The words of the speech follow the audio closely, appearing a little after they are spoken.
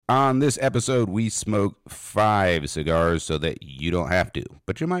On this episode, we smoke 5 cigars so that you don't have to,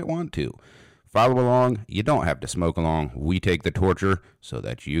 but you might want to. Follow along, you don't have to smoke along. We take the torture so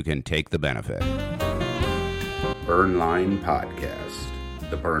that you can take the benefit. Burn Line Podcast.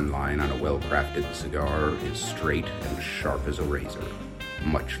 The burn line on a well-crafted cigar is straight and sharp as a razor,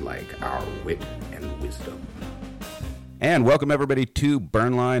 much like our wit and wisdom. And welcome everybody to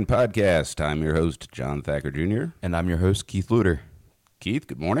Burn Line Podcast. I'm your host, John Thacker Jr. And I'm your host, Keith Luter. Keith,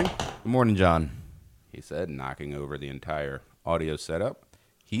 good morning. Good morning, John. He said, knocking over the entire audio setup.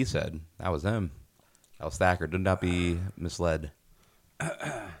 He said. That was him. That was Thacker. Do not be misled.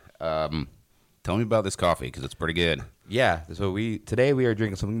 Tell me about this coffee, because it's pretty good. Yeah, so today we are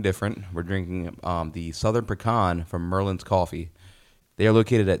drinking something different. We're drinking the Southern Pecan from Merlin's Coffee. They are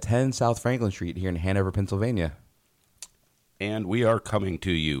located at 10 South Franklin Street here in Hanover, Pennsylvania. And we are coming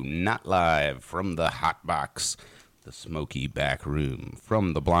to you not live from the hot box, the smoky back room,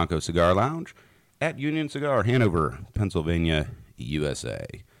 from the Blanco Cigar Lounge at Union Cigar, Hanover, Pennsylvania, USA.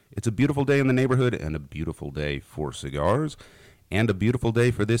 It's a beautiful day in the neighborhood and a beautiful day for cigars and a beautiful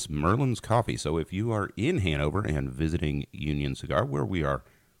day for this Merlin's Coffee. So if you are in Hanover and visiting Union Cigar, where we are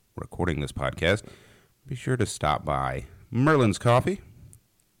recording this podcast, be sure to stop by Merlin's Coffee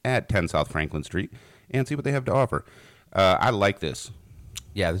at 10 South Franklin Street and see what they have to offer. I like this.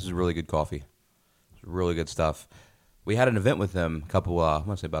 Yeah, this is really good coffee. It's really good stuff. We had an event with him I want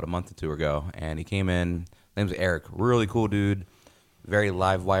to say about a month or two ago, and he came in. His name's Eric. Really cool dude. Very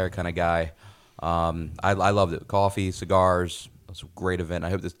live wire kind of guy. I loved it. Coffee, cigars. It was a great event. I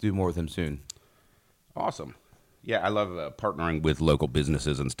hope to do more with him soon. Awesome. Yeah, I love partnering with local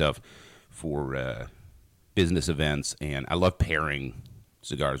businesses and stuff for business events, and I love pairing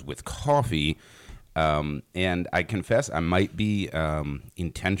cigars with coffee. And I confess I might be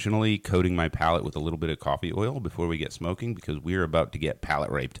intentionally coating my palate with a little bit of coffee oil before we get smoking, because we're about to get palate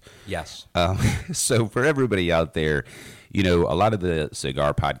raped. Yes. So for everybody out there, you know, a lot of the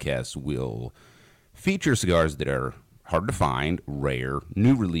cigar podcasts will feature cigars that are hard to find, rare,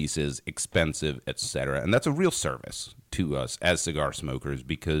 new releases, expensive, etc. And that's a real service to us as cigar smokers,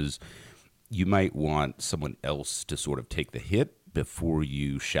 because you might want someone else to sort of take the hit before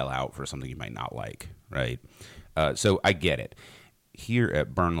you shell out for something you might not like, right? So I get it. Here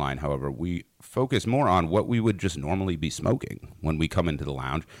at Burn Line, however, we focus more on what we would just normally be smoking when we come into the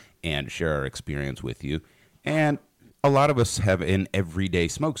lounge and share our experience with you. And a lot of us have an everyday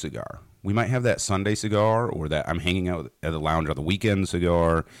smoke cigar. We might have that Sunday cigar, or that I'm hanging out at the lounge on the weekend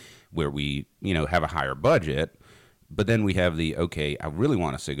cigar, where we, you know, have a higher budget. But then we have the, okay, I really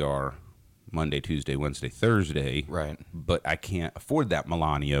want a cigar Monday, Tuesday, Wednesday, Thursday. Right. But I can't afford that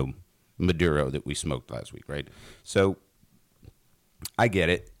Melanio Maduro that we smoked last week, right? So I get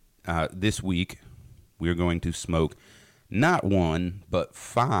it. This week, we're going to smoke not 1, but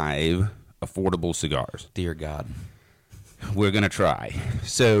 5 affordable cigars. Dear God. We're going to try.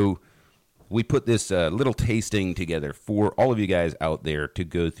 So we put this little tasting together for all of you guys out there to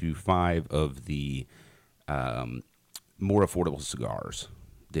go through 5 of the more affordable cigars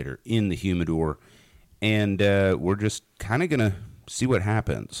that are in the humidor, and we're just kind of going to see what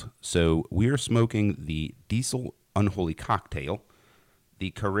happens. So we're smoking the Diesel Unholy Cocktail,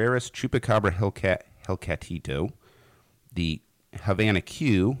 the Carreras Chupcabra Hellcatito, the Havana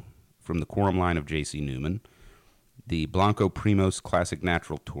Q from the Quorum line of J.C. Newman, the Blanco Primos Classic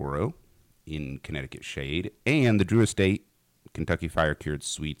Natural Toro in Connecticut Shade, and the Drew Estate Kentucky Fire Cured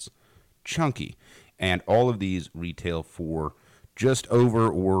Sweets Chunky. And all of these retail for just over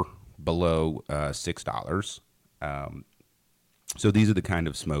or below $6. So these are the kind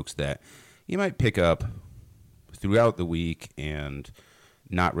of smokes that you might pick up throughout the week and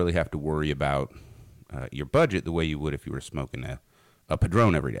not really have to worry about your budget the way you would if you were smoking a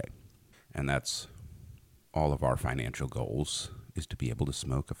Padron every day. And that's all of our financial goals, is to be able to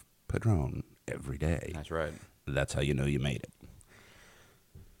smoke a Padron every day. That's right. That's how you know you made it.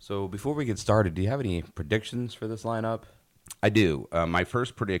 So before we get started, do you have any predictions for this lineup? I do. My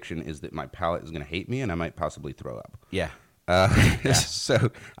first prediction is that my palate is going to hate me and I might possibly throw up. Yeah.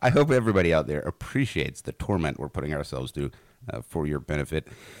 So I hope everybody out there appreciates the torment we're putting ourselves through for your benefit.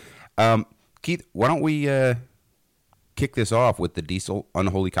 Keith, why don't we kick this off with the Diesel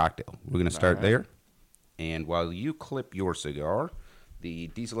Unholy Cocktail? We're going to start there. And while you clip your cigar, the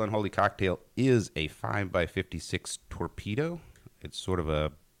Diesel Unholy Cocktail is a 5x56 torpedo. It's sort of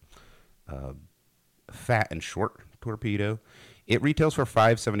a fat and short torpedo. It retails for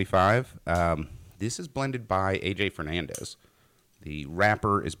 $5.75. This is blended by AJ Fernandez. The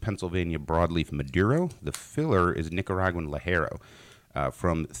wrapper is Pennsylvania Broadleaf Maduro. The filler is Nicaraguan Lajero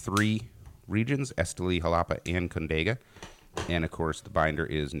from 3 regions, Esteli, Jalapa, and Condega. And, of course, the binder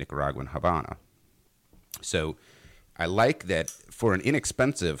is Nicaraguan Havana. So I like that for an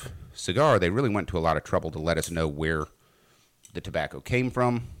inexpensive cigar, they really went to a lot of trouble to let us know where the tobacco came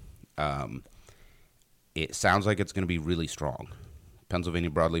from. It sounds like it's going to be really strong. Pennsylvania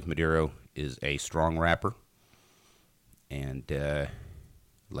Broadleaf Maduro is a strong wrapper, and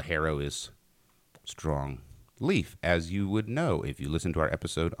Ligero is strong leaf, as you would know if you listen to our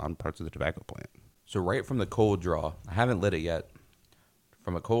episode on parts of the tobacco plant. So right from the cold draw, I haven't lit it yet.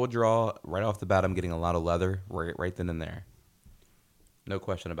 From a cold draw, right off the bat, I'm getting a lot of leather right then and there. No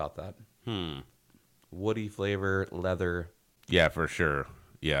question about that. Woody flavor, leather. Yeah, for sure.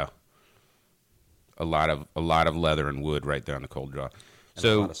 Yeah. A lot of leather and wood right there on the cold draw. And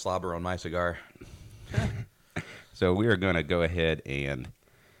a lot of slobber on my cigar. So we are going to go ahead and,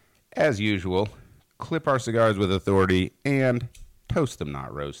 as usual, clip our cigars with authority and toast them,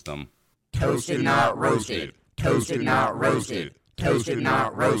 not roast them. Toasted, not roasted. Toasted, not roasted. Toasted,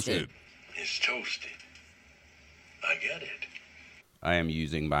 not roasted. It's toasted. I get it. I am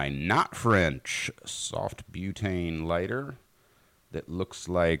using my not French soft butane lighter that looks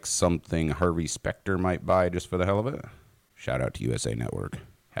like something Harvey Specter might buy just for the hell of it. Shout out to USA Network.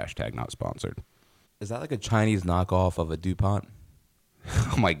 Hashtag not sponsored. Is that like a Chinese knockoff of a DuPont?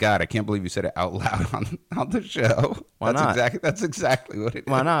 Oh my God! I can't believe you said it out loud on the show. Why not? That's exactly what it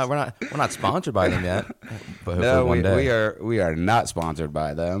is. Why not? We're not sponsored by them yet. But hopefully No, one day. we are not sponsored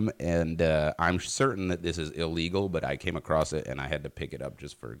by them, and I'm certain that this is illegal. But I came across it and I had to pick it up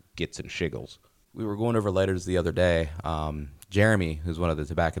just for gits and shiggles. We were going over lighters the other day. Jeremy, who's one of the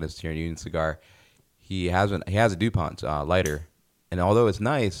tobacconists here in Union Cigar, he has a DuPont lighter, and although it's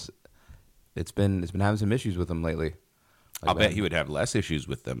nice, it's been having some issues with them lately. I'll bet he would have less issues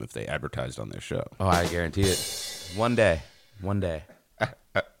with them if they advertised on their show. Oh, I guarantee it. One day.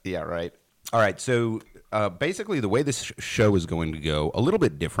 Yeah, right. All right, so basically the way this show is going to go, a little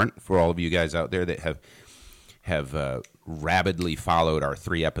bit different for all of you guys out there that have rabidly followed our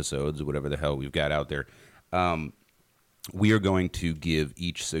 3 episodes, whatever the hell we've got out there. We are going to give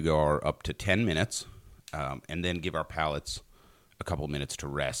each cigar up to 10 minutes and then give our palates a couple minutes to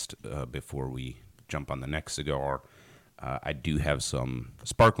rest before we jump on the next cigar. I do have some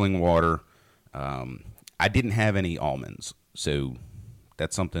sparkling water. I didn't have any almonds, so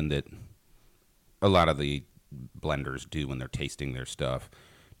that's something that a lot of the blenders do when they're tasting their stuff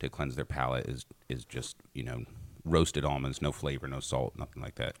to cleanse their palate is just, roasted almonds, no flavor, no salt, nothing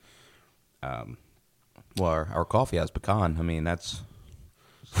like that. Well, our coffee has pecan. I mean, that's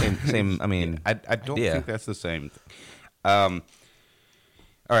same. I mean, I don't idea. think that's the same. All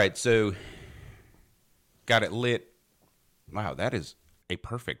right, so got it lit. Wow, that is a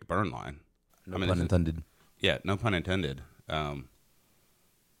perfect burn line. No pun intended. Yeah, no pun intended.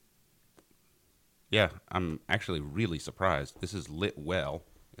 Yeah, I'm actually really surprised. This is lit well.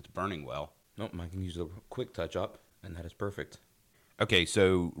 It's burning well. Nope, I can use a quick touch up, and that is perfect. Okay,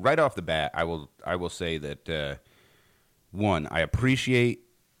 so right off the bat, I will say that one, I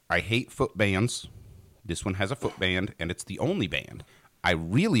hate foot bands. This one has a foot band, and it's the only band. I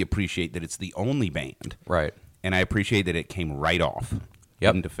really appreciate that it's the only band. Right. And I appreciate that it came right off.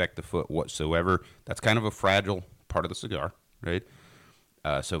 Yep. Didn't affect the foot whatsoever. That's kind of a fragile part of the cigar, right?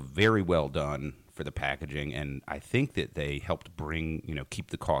 So very well done for the packaging, and I think that they helped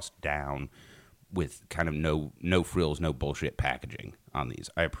keep the cost down with kind of no frills, no bullshit packaging on these.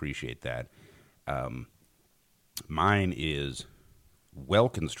 I appreciate that. Mine is well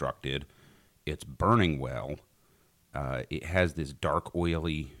constructed. It's burning well. It has this dark,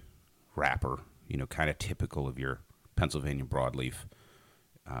 oily wrapper, kind of typical of your Pennsylvania broadleaf.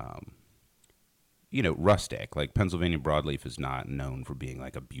 Rustic. Like Pennsylvania broadleaf is not known for being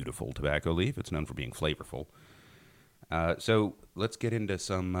like a beautiful tobacco leaf. It's known for being flavorful. So let's get into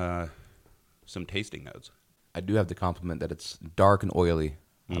some tasting notes. I do have to compliment that it's dark and oily.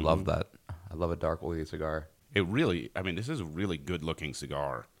 I love that. I love a dark, oily cigar. This is a really good looking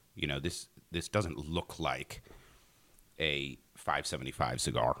cigar. This doesn't look like a 575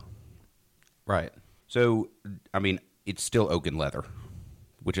 cigar. Right. So, it's still oak and leather,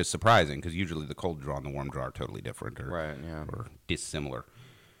 which is surprising because usually the cold draw and the warm draw are totally different or dissimilar.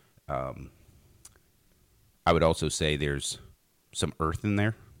 I would also say there's some earth in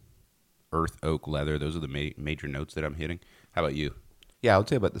there. Earth, oak, leather. Those are the major notes that I'm hitting. How about you? Yeah, I would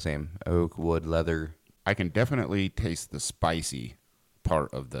say about the same. Oak, wood, leather. I can definitely taste the spicy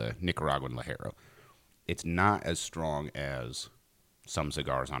part of the Nicaraguan Ligero. It's not as strong as some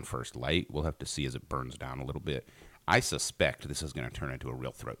cigars on first light. We'll have to see as it burns down a little bit. I suspect this is going to turn into a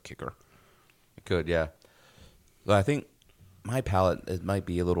real throat kicker. It could, yeah. So I think my palate, it might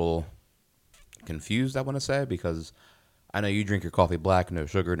be a little confused, I want to say, because I know you drink your coffee black, no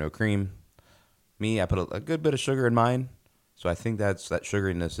sugar, no cream. Me, I put a good bit of sugar in mine, so I think that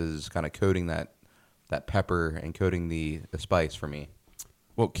sugariness is kind of coating that pepper and coating the spice for me.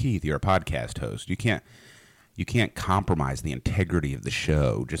 Well, Keith, you're a podcast host. You can't compromise the integrity of the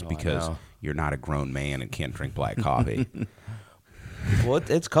show just because you're not a grown man and can't drink black coffee. Well,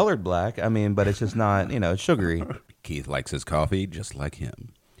 it's colored black. I mean, but it's just not, it's sugary. Keith likes his coffee just like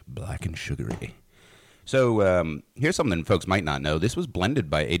him, black and sugary. So here's something folks might not know. This was blended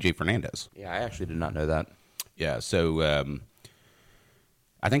by AJ Fernandez. Yeah, I actually did not know that. Yeah, so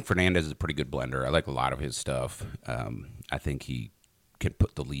I think Fernandez is a pretty good blender. I like a lot of his stuff. I think he can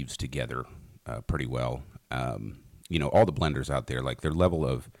put the leaves together pretty well. All the blenders out there, like their level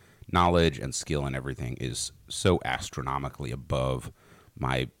of knowledge and skill and everything is so astronomically above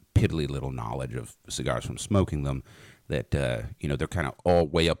my piddly little knowledge of cigars from smoking them that, they're kind of all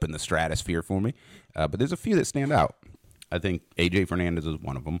way up in the stratosphere for me. But there's a few that stand out. I think AJ Fernandez is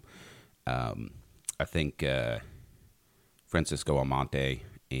one of them. I think Francisco Almonte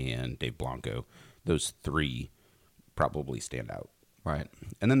and Dave Blanco, those three probably stand out. Right.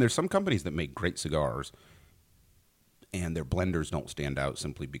 And then there's some companies that make great cigars, and their blenders don't stand out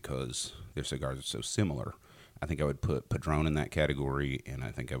simply because their cigars are so similar. I think I would put Padron in that category, and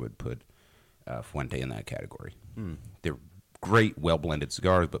I think I would put Fuente in that category. They're great, well-blended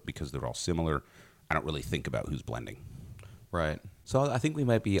cigars, but because they're all similar, I don't really think about who's blending. Right. So I think we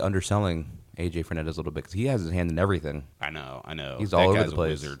might be underselling AJ Fernandez a little bit because he has his hand in everything. I know. He's that all over guy's the a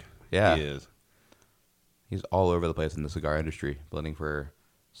place. wizard. Yeah. He is. He's all over the place in the cigar industry, blending for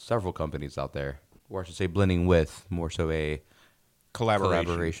several companies out there. Or I should say blending with, more so a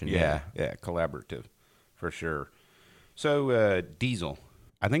collaboration. Yeah, collaborative, for sure. So, Diesel.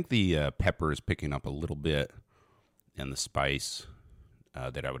 I think the pepper is picking up a little bit and the spice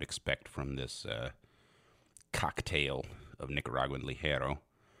that I would expect from this cocktail of Nicaraguan Ligero.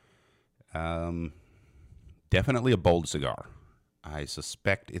 Definitely a bold cigar. I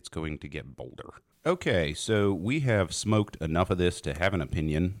suspect it's going to get bolder. Okay, so we have smoked enough of this to have an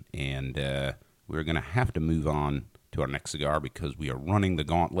opinion, and we're going to have to move on to our next cigar because we are running the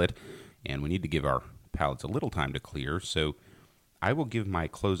Gauntlet, and we need to give our palates a little time to clear. So I will give my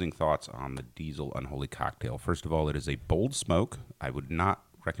closing thoughts on the Diesel Unholy Cocktail. First of all, it is a bold smoke. I would not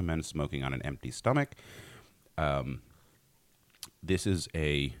recommend smoking on an empty stomach. This is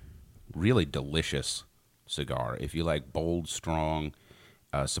a really delicious cigar. If you like bold, strong,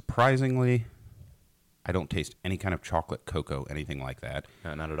 surprisingly, I don't taste any kind of chocolate, cocoa, anything like that.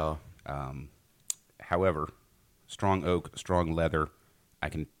 No, not at all. However, strong oak, strong leather. I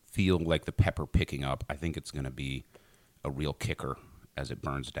can feel like the pepper picking up. I think it's going to be a real kicker as it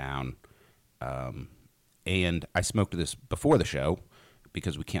burns down. And I smoked this before the show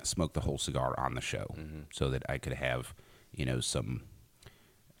because we can't smoke the whole cigar on the show, so that I could have, some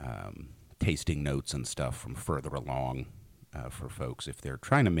tasting notes and stuff from further along for folks if they're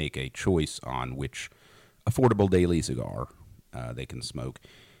trying to make a choice on which affordable daily cigar they can smoke.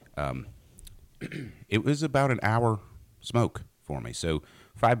 It was about an hour smoke for me. So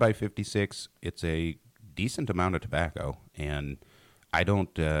 5x56, it's a decent amount of tobacco, and I don't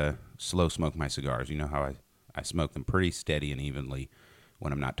slow smoke my cigars. You know how I smoke them pretty steady and evenly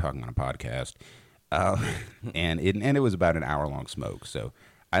when I'm not talking on a podcast. And it was about an hour-long smoke. So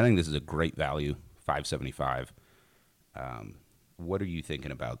I think this is a great value, $5.75. What are you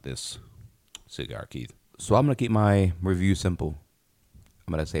thinking about this cigar, Keith? So I'm going to keep my review simple.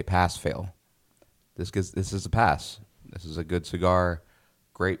 I'm going to say pass, fail. This is a pass. This is a good cigar,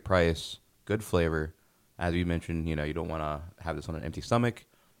 great price, good flavor. As you mentioned, you don't want to have this on an empty stomach.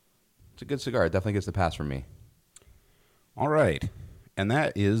 It's a good cigar. It definitely gets the pass from me. All right. And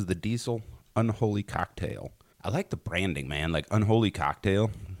that is the Diesel Unholy Cocktail. I like the branding, man. Like Unholy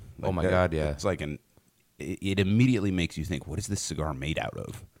Cocktail. Like oh, my God, yeah. It's like it immediately makes you think, what is this cigar made out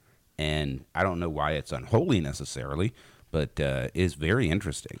of? And I don't know why it's unholy necessarily, but it is very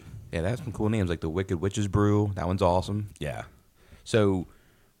interesting. Yeah, that's some cool names, like the Wicked Witch's Brew. That one's awesome. Yeah. So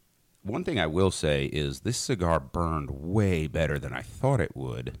one thing I will say is this cigar burned way better than I thought it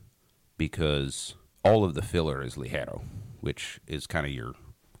would because all of the filler is Ligero, which is kind of your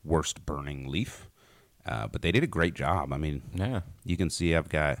worst burning leaf. But they did a great job. I mean, yeah, you can see I've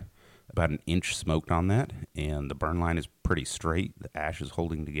got about an inch smoked on that, and the burn line is pretty straight. The ash is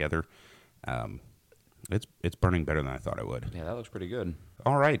holding together. It's burning better than I thought it would. Yeah, that looks pretty good.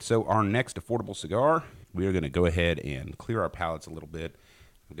 All right, so our next affordable cigar, we are going to go ahead and clear our palates a little bit.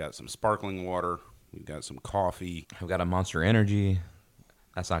 We've got some sparkling water. We've got some coffee. I've got a Monster Energy.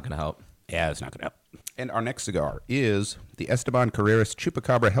 That's not going to help. Yeah, it's not going to help. And our next cigar is the Esteban Carreras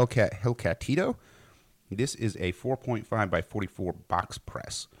Chupcabra Hellcat Hellcatito. This is a 4.5 by 44 box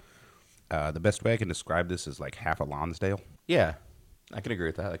press. The best way I can describe this is like half a Lonsdale. Yeah, I can agree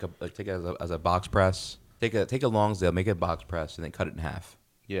with that. Like take it as a box press. Take a Lonsdale, make it a box press, and then cut it in half.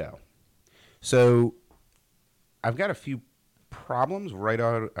 Yeah. So I've got a few problems right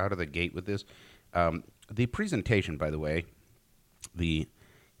out of the gate with this. The presentation, by the way, the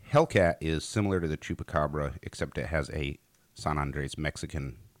Hellcat is similar to the Chupcabra, except it has a San Andres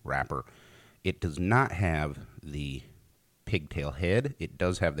Mexican wrapper. It does not have the pigtail head. It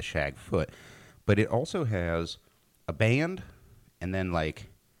does have the shag foot, but it also has a band and then like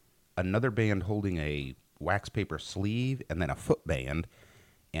another band holding a wax paper sleeve and then a foot band,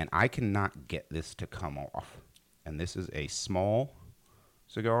 and I cannot get this to come off. And this is a small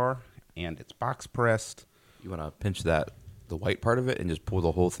cigar, and it's box pressed. You want to pinch the white part of it and just pull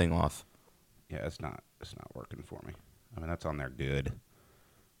the whole thing off. Yeah, it's not working for me. I mean, that's on there good.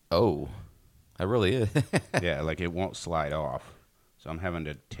 Oh, that really is. Yeah, like it won't slide off. So I'm having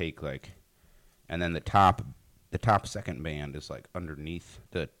to take like, and then the top second band is like underneath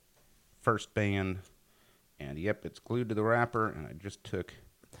the first band, and yep, it's glued to the wrapper. And I just took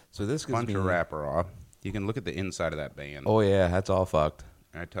So this a bunch of wrapper off. You can look at the inside of that band. Oh yeah, that's all fucked.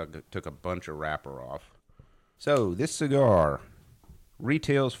 I took a bunch of wrapper off. So this cigar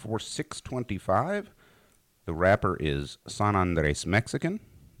retails for $6.25. The wrapper is San Andres Mexican.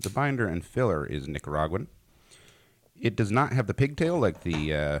 The binder and filler is Nicaraguan. It does not have the pigtail like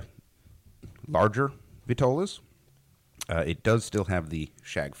the larger Vitolas. It does still have the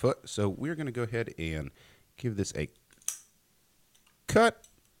shag foot. So we're going to go ahead and give this a cut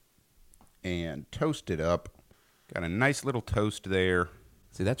and toast it up. Got a nice little toast there.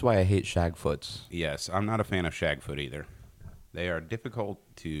 See, that's why I hate shag foots. Yes, I'm not a fan of shag foot either. They are difficult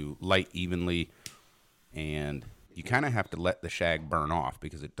to light evenly, and you kind of have to let the shag burn off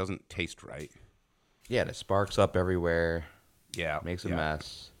because it doesn't taste right. Yeah, it sparks up everywhere. Yeah, Makes a yeah.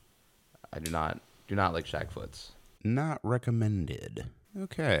 mess. I do not like shag foots. Not recommended.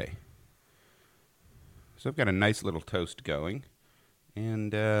 Okay. So I've got a nice little toast going,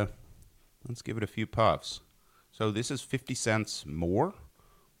 and let's give it a few puffs. So this is 50 cents more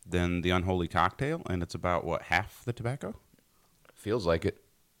than the Unholy Cocktail, and it's about, what, half the tobacco? Feels like it.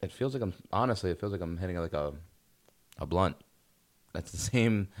 It feels like I'm hitting like a blunt. That's the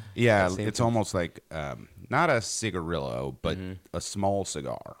same. Yeah, same it's thing. almost like not a cigarillo, but a small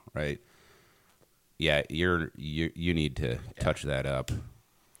cigar, right? Yeah, you need to touch that up,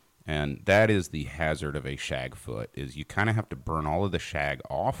 and that is the hazard of a shag foot. Is you kind of have to burn all of the shag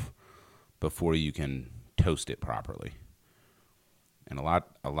off before you can toast it properly. And a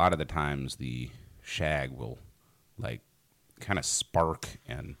lot of the times the shag will like kind of spark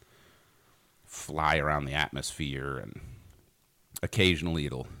and fly around the atmosphere, and occasionally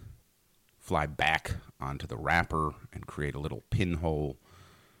it'll fly back onto the wrapper and create a little pinhole.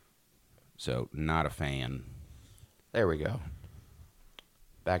 So not a fan. There we go.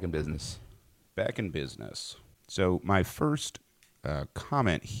 Back in business. Back in business. So my first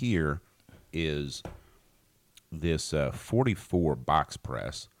comment here is this 44 box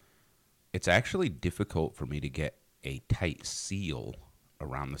press. It's actually difficult for me to get a tight seal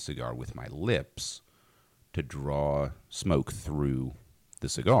around the cigar with my lips to draw smoke through the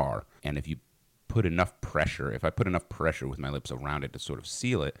cigar. And if I put enough pressure with my lips around it to sort of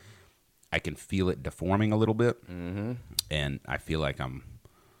seal it, I can feel it deforming a little bit. Mm-hmm. And I feel like I'm,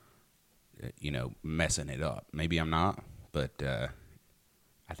 messing it up. Maybe I'm not, but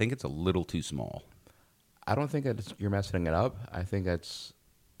I think it's a little too small. I don't think you're messing it up. I think that's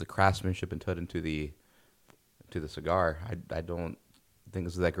the craftsmanship and put into the cigar. I don't think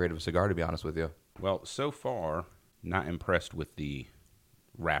this is that great of a cigar, to be honest with you. Well, so far, not impressed with the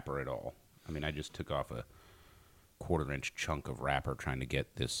wrapper at all. I mean, I just took off a 1/4-inch chunk of wrapper trying to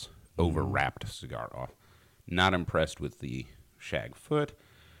get this over-wrapped cigar off. Not impressed with the shag foot,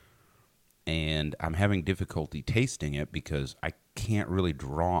 and I'm having difficulty tasting it because I can't really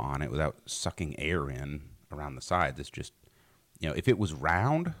draw on it without sucking air in around the sides. It's just, if it was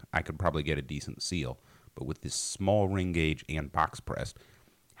round, I could probably get a decent seal. But with this small ring gauge and box pressed,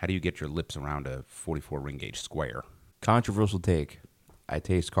 how do you get your lips around a 44 ring gauge square? Controversial take. I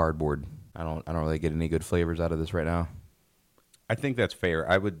taste cardboard. I don't really get any good flavors out of this right now. I think that's fair.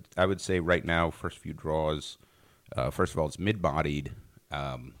 I would say right now, first few draws, first of all, it's mid-bodied.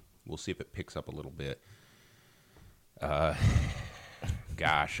 We'll see if it picks up a little bit.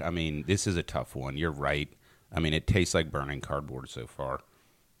 Gosh, I mean, this is a tough one. You're right. I mean, it tastes like burning cardboard so far.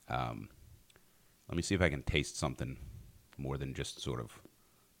 Let me see if I can taste something more than just sort of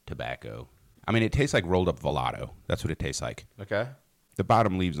tobacco. I mean, it tastes like rolled up Volato. That's what it tastes like. Okay. the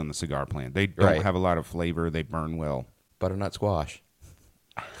bottom leaves on the cigar plant. They don't Right. have a lot of flavor. They burn well. Butternut squash.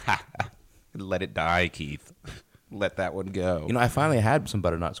 Let it die, Keith. Let that one go. You know, I finally had some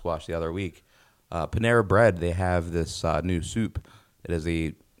butternut squash the other week. Panera Bread, they have this new soup. It is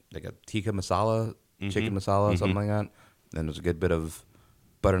like a tikka masala, chicken masala, something like that. And there's a good bit of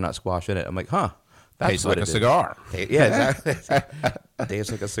butternut squash in it. I'm like, huh, that's Tastes what like a it is. cigar. Yeah, exactly.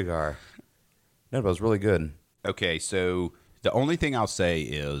 Tastes like a cigar. No, but it was really good. Okay, so the only thing I'll say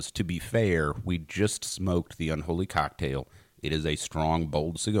is, to be fair, we just smoked the Unholy Cocktail. It is a strong,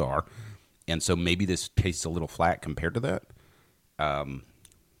 bold cigar. And so maybe this tastes a little flat compared to that.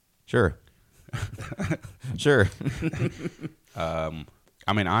 Sure. Sure. I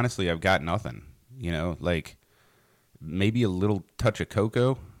mean, honestly, I've got nothing. You know, like maybe a little touch of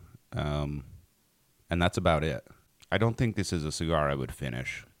cocoa, and that's about it. I don't think this is a cigar I would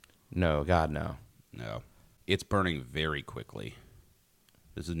finish. No, God, no. No. It's burning very quickly.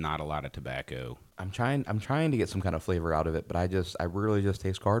 This is not a lot of tobacco. I'm trying to get some kind of flavor out of it, but I really just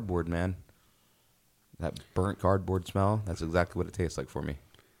taste cardboard, man. That burnt cardboard smell, that's exactly what it tastes like for me.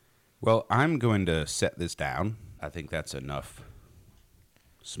 Well, I'm going to set this down. I think that's enough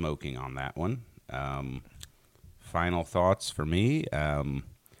smoking on that one. Final thoughts for me.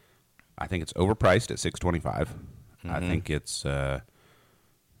 I think it's overpriced at $6.25. I think it's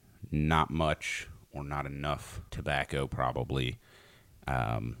not much or not enough tobacco, probably.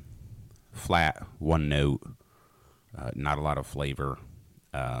 Flat, one note, not a lot of flavor.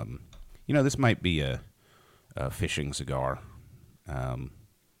 This might be a fishing cigar.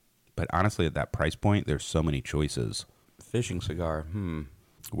 But honestly, at that price point, there's so many choices. Fishing cigar,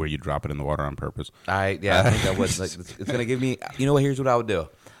 Where you drop it in the water on purpose. I think I would. Like, it's going to give me, here's what I would do.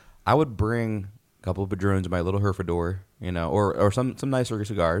 I would bring a couple of Padrones in my little Herfador, or some nicer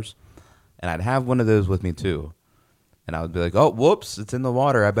cigars, and I'd have one of those with me too. And I would be like, oh, whoops, it's in the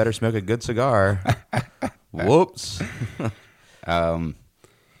water. I better smoke a good cigar. Whoops.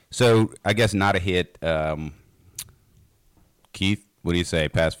 So I guess not a hit. Keith, what do you say?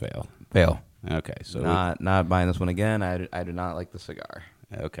 Pass, fail? Fail. Okay, so Not buying this one again. I do not like the cigar.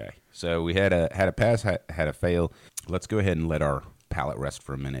 okay, so we had a pass, had a fail. Let's go ahead and let our palate rest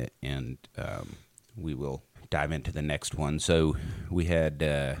for a minute, and we will dive into the next one. So we had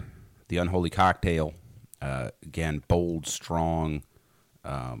the Unholy Cocktail. Again, bold, strong,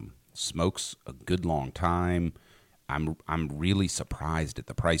 smokes a good long time. I'm really surprised at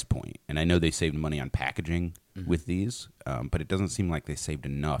the price point, and I know they saved money on packaging with these, but it doesn't seem like they saved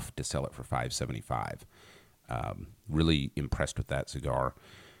enough to sell it for $5.75. Really impressed with that cigar.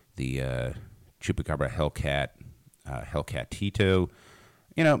 The Chupcabra Hellcat, Hellcatito.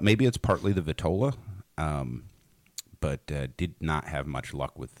 Maybe it's partly the Vitola, but did not have much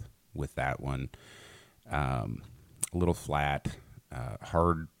luck with that one. A little flat,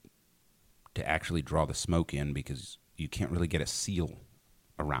 hard to actually draw the smoke in because you can't really get a seal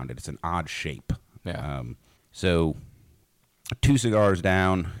around it. It's an odd shape. Yeah. So 2 cigars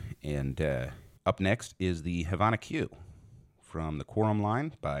down, and up next is the Havana Q from the Quorum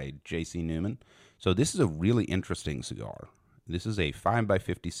line by J.C. Newman. So this is a really interesting cigar. This is a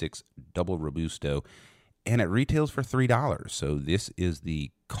 5x56 double Robusto, and it retails for $3. So this is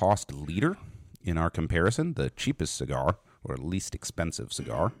the cost leader in our comparison, the cheapest cigar, or least expensive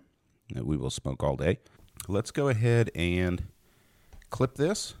cigar that we will smoke all day. Let's go ahead and clip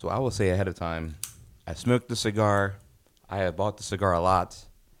this. So I will say ahead of time, I smoked the cigar. I have bought the cigar a lot,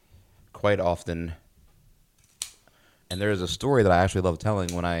 quite often. And there is a story that I actually love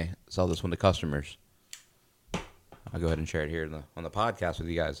telling when I sell this one to customers. I'll go ahead and share it here on the podcast with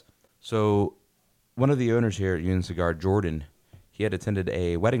you guys. So one of the owners here at Union Cigar, Jordan, he had attended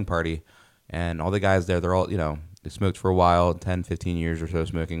a wedding party, and all the guys there, they're all, they smoked for a while, 10, 15 years or so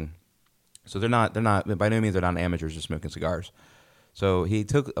smoking. So they're not, by no means, they're not amateurs just smoking cigars. So he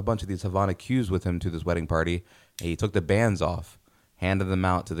took a bunch of these Havana Qs with him to this wedding party, and he took the bands off, handed them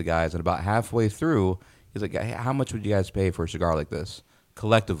out to the guys, and about halfway through, he's like, hey, how much would you guys pay for a cigar like this?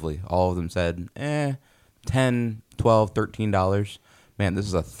 Collectively, all of them said, $10, $12, $13. Man, this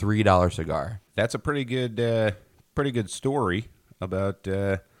is a $3 cigar. That's a pretty good story about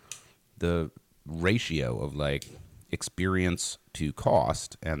the ratio of like experience to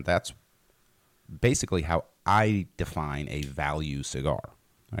cost, and that's basically how I define a value cigar.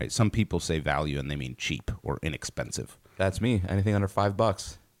 Right? Some people say value and they mean cheap or inexpensive. That's me. Anything under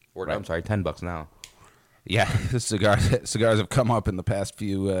 $5. Or Right. I'm sorry, $10 now. Yeah, cigars have come up in the past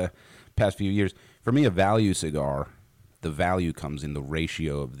few years. For me, a value cigar, the value comes in the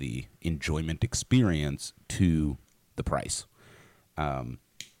ratio of the enjoyment experience to the price. And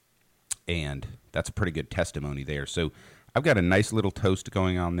that's a pretty good testimony there. So I've got a nice little toast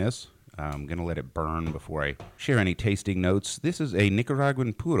going on this. I'm going to let it burn before I share any tasting notes. This is a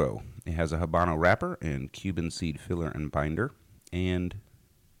Nicaraguan Puro. It has a Habano wrapper and Cuban seed filler and binder. And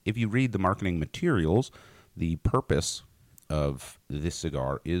if you read the marketing materials, the purpose of this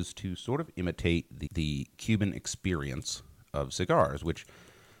cigar is to sort of imitate the Cuban experience of cigars, which,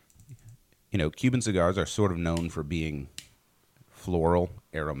 you know, Cuban cigars are sort of known for being floral,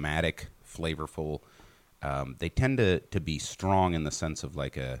 aromatic, flavorful. They tend to be strong in the sense of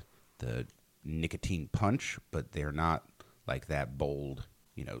like the nicotine punch, but they're not like that bold,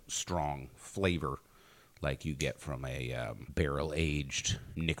 you know, strong flavor like you get from a barrel-aged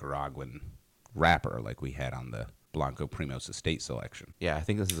Nicaraguan wrapper like we had on the Blanco Primos Estate Selection. Yeah, I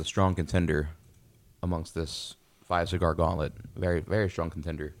think this is a strong contender amongst this 5-cigar gauntlet. Very, very strong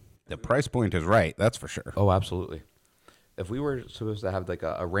contender. The price point is right, that's for sure. Oh, absolutely. If we were supposed to have like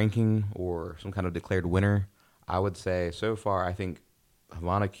a ranking or some kind of declared winner, I would say so far I think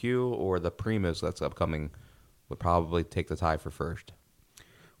Havana Q or the Primos that's upcoming would probably take the tie for first.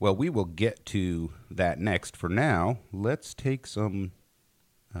 Well, we will get to that next. For now, let's take some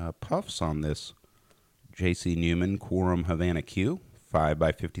puffs on this J.C. Newman Quorum Havana Q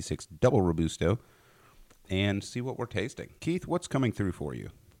 5x56 Double Robusto and see what we're tasting. Keith, what's coming through for you?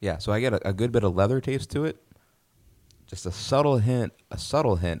 Yeah, so I get a good bit of leather taste to it. Just a subtle hint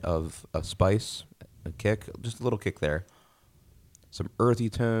of spice, a kick, just a little kick there. Some earthy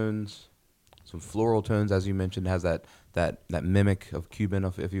tones, some floral tones, as you mentioned, has that mimic of Cuban,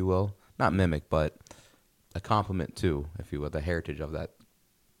 if you will. Not mimic, but a compliment to, if you will, the heritage of that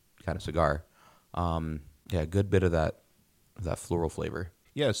kind of cigar. Yeah, a good bit of that floral flavor.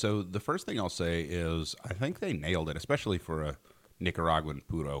 Yeah, so the first thing I'll say is I think they nailed it, especially for a Nicaraguan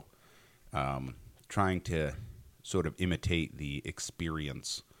Puro, trying to sort of imitate the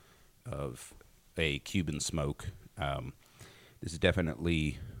experience of a Cuban smoke. This is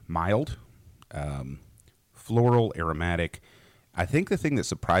definitely mild, floral, aromatic. I think the thing that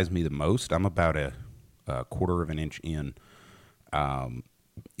surprised me the most, I'm about a quarter of an inch in,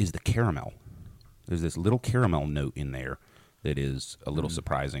 is the caramel. There's this little caramel note in there that is a little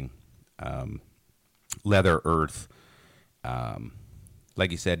surprising. Leather, earth, like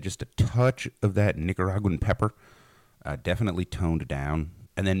you said, just a touch of that Nicaraguan pepper, definitely toned down.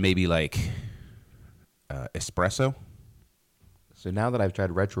 And then maybe like espresso. So now that I've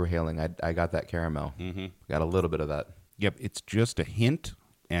tried retrohaling, I got that caramel. Mm-hmm. Got a little bit of that. Yep, it's just a hint,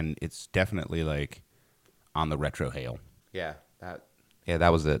 and it's definitely like on the retrohale. Yeah, that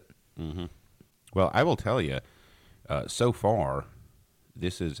was it. Mm-hmm. Well, I will tell you, so far,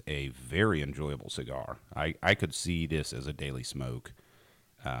 this is a very enjoyable cigar. I could see this as a daily smoke.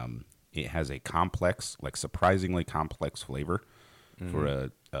 It has a complex, like surprisingly complex flavor. Mm-hmm. For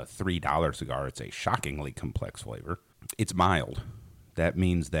a $3 cigar, it's a shockingly complex flavor. It's mild. That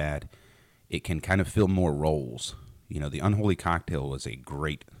means that it can kind of fill more roles. You know, the Unholy Cocktail was a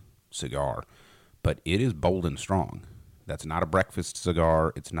great cigar, but it is bold and strong. That's not a breakfast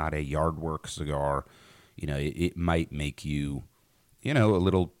cigar. It's not a yard work cigar. You know, it might make you, you know, a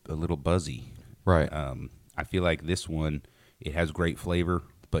little buzzy. Right. I feel like this one, it has great flavor,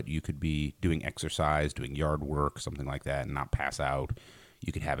 but you could be doing exercise, doing yard work, something like that, and not pass out.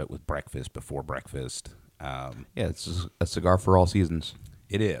 You could have it with breakfast, before breakfast. Yeah, it's a cigar for all seasons.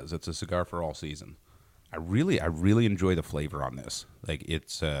 It is. It's a cigar for all season. I really enjoy the flavor on this. Like,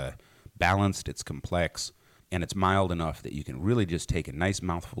 it's balanced, it's complex, and it's mild enough that you can really just take a nice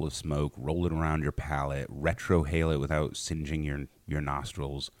mouthful of smoke, roll it around your palate, retrohale it without singeing your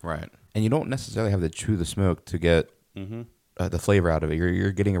nostrils. Right. And you don't necessarily have to chew the smoke to get the flavor out of it.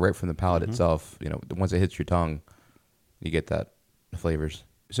 You're getting it right from the palate itself. You know, once it hits your tongue, you get the flavors.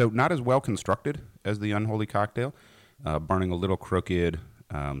 So not as well constructed as the Unholy Cocktail, burning a little crooked.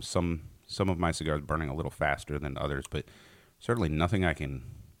 Some of my cigars burning a little faster than others, but certainly nothing I can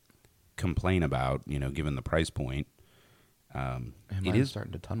complain about, you know, given the price point. It is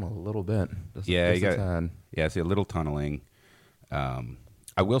starting to tunnel a little bit. Yeah, I see a little tunneling.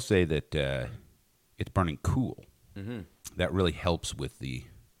 I will say that it's burning cool. Mm-hmm. That really helps with the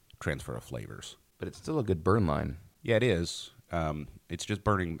transfer of flavors. But it's still a good burn line. Yeah, it is. It's just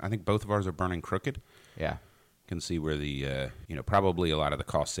burning. I think both of ours are burning crooked. Yeah. Can see where the probably a lot of the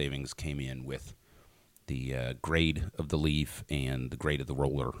cost savings came in with the grade of the leaf and the grade of the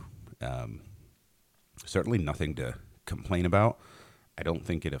roller. Certainly nothing to complain about. I don't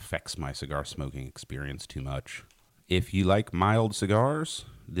think it affects my cigar smoking experience too much. If you like mild cigars,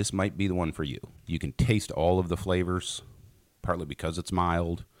 this might be the one for you. You can taste all of the flavors, partly because it's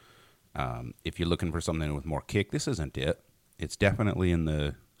mild. If you're looking for something with more kick, this isn't it. It's definitely in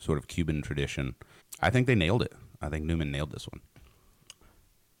the sort of Cuban tradition. I think they nailed it. I think Newman nailed this one.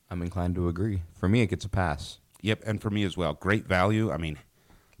 I'm inclined to agree. For me, it gets a pass. Yep, and for me as well. Great value. I mean,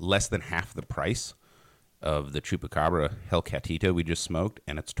 less than half the price of the Chupacabra Hellcatito we just smoked,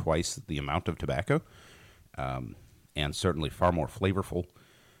 and it's twice the amount of tobacco, and certainly far more flavorful.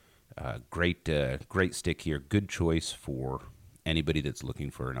 Great stick here. Good choice for anybody that's looking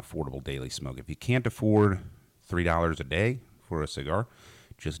for an affordable daily smoke. If you can't afford $3 a day for a cigar,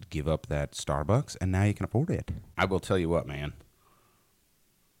 just give up that Starbucks, and now you can afford it. I will tell you what, man.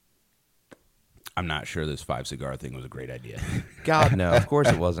 I'm not sure this 5-cigar thing was a great idea. God, no. Of course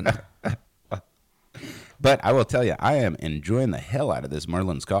it wasn't. But I will tell you, I am enjoying the hell out of this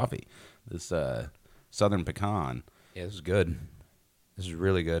Merlin's coffee. This Southern Pecan. Yeah, this is good. This is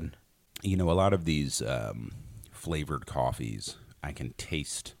really good. You know, a lot of these flavored coffees, I can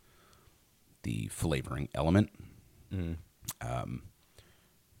taste the flavoring element.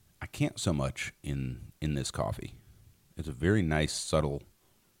 I can't so much in this coffee. It's a very nice, subtle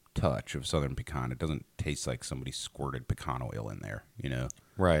touch of Southern Pecan. It doesn't taste like somebody squirted pecan oil in there, you know?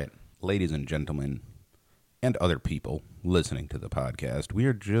 Right. Ladies and gentlemen, and other people listening to the podcast, we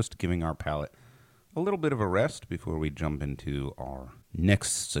are just giving our palate a little bit of a rest before we jump into our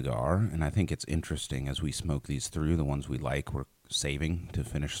next cigar. And I think it's interesting as we smoke these through, the ones we like, we're saving to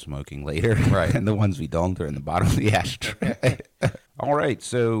finish smoking later. Right. And the ones we don't are in the bottom of the ashtray. All right,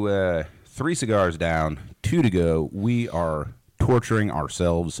 so 3 cigars down, 2 to go. We are torturing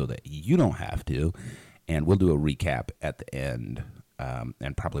ourselves so that you don't have to. And we'll do a recap at the end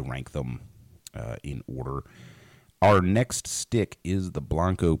and probably rank them in order. Our next stick is the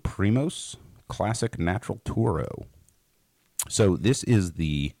Blanco Primos Classic Natural Toro. So this is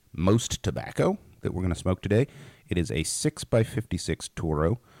the most tobacco that we're going to smoke today. It is a 6x56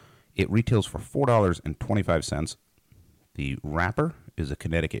 Toro. It retails for $4.25. The wrapper is a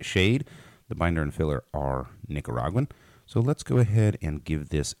Connecticut shade. The binder and filler are Nicaraguan. So let's go ahead and give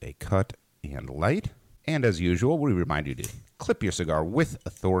this a cut and light. And as usual, we remind you to clip your cigar with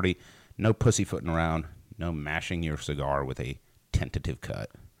authority. No pussyfooting around. No mashing your cigar with a tentative cut.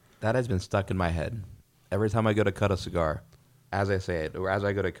 That has been stuck in my head. Every time I go to cut a cigar, as I say it, or as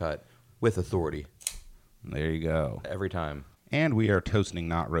I go to cut, with authority. There you go. Every time. And we are toasting,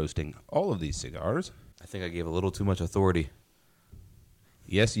 not roasting, all of these cigars. I think I gave a little too much authority.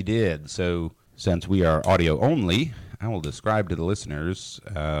 Yes, you did. So since we are audio only, I will describe to the listeners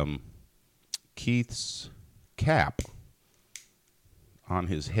Keith's cap on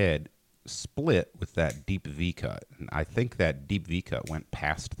his head split with that deep V cut. And I think that deep V cut went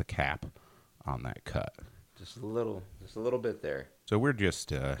past the cap on that cut. Just a little bit there. So we're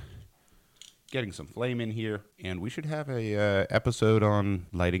just getting some flame in here, and we should have a episode on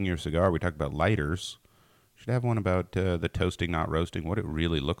lighting your cigar. We talked about lighters. Should have one about the toasting, not roasting, what it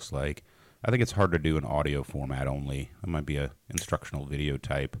really looks like. I think it's hard to do in audio format only. It might be a instructional video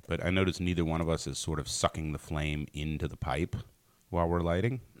type, but I noticed neither one of us is sort of sucking the flame into the pipe while we're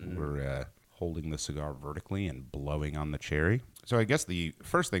lighting. We're holding the cigar vertically and blowing on the cherry. So I guess the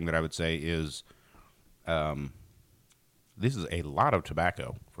first thing that I would say is this is a lot of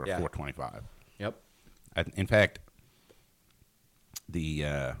tobacco for a $4.25. Yep. In fact,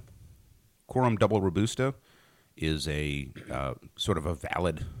 the Quorum Double Robusto is a sort of a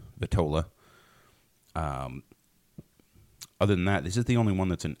valid Vitola. Other than that, this is the only one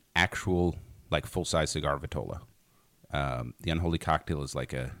that's an actual, like, full-size cigar Vitola. The Unholy Cocktail is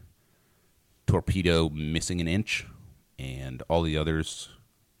like a torpedo missing an inch, and all the others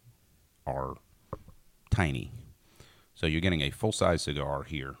are tiny. So you're getting a full-size cigar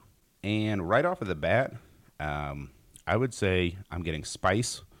here. And right off of the bat, I would say I'm getting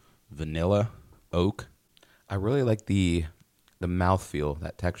spice, vanilla, oak. I really like the mouthfeel,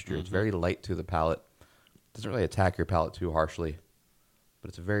 that texture. It's very light to the palate. Doesn't really attack your palate too harshly. But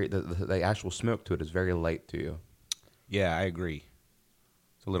it's very the actual smoke to it is very light to you. Yeah, I agree.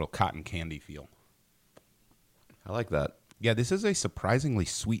 It's a little cotton candy feel. I like that. Yeah, this is a surprisingly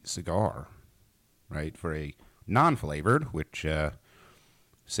sweet cigar, right? For a non-flavored, which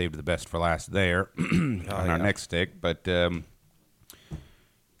saved the best for last there on our next stick. But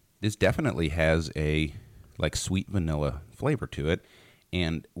this definitely has a like sweet vanilla flavor to it.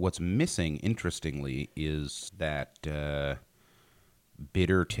 And what's missing, interestingly, is that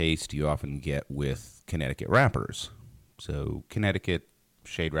bitter taste you often get with Connecticut wrappers. So Connecticut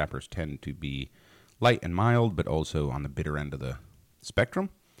shade wrappers tend to be light and mild, but also on the bitter end of the spectrum.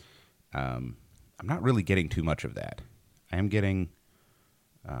 I'm not really getting too much of that. I am getting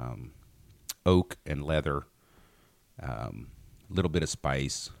oak and leather, a little bit of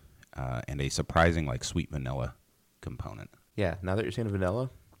spice, and a surprising like sweet vanilla component. Yeah, now that you're saying vanilla,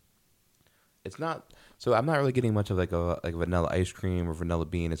 It's not. So I'm not really getting much of like a vanilla ice cream or vanilla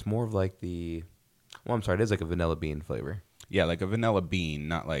bean. It's more of like the. Well, I'm sorry. It is like a vanilla bean flavor. Yeah, like a vanilla bean,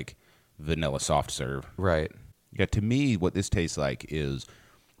 not like vanilla soft serve. Right. Yeah, to me, what this tastes like is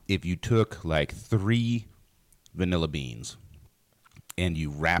if you took like 3 vanilla beans and you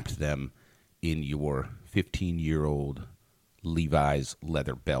wrapped them in your 15-year-old Levi's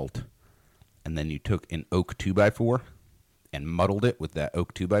leather belt, and then you took an oak 2x4 and muddled it with that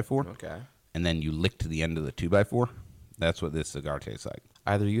oak 2x4. Okay. And then you licked the end of the 2x4. That's what this cigar tastes like.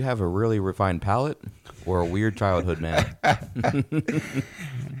 Either you have a really refined palate or a weird childhood man.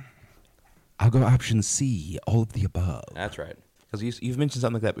 I'll go option C, all of the above. That's right. Because you've mentioned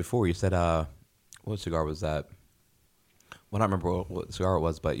something like that before. You said, what cigar was that? Well, I don't remember what cigar it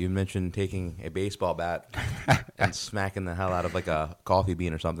was, but you mentioned taking a baseball bat and smacking the hell out of like a coffee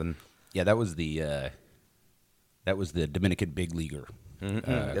bean or something. Yeah, that was the Dominican Big Leaguer.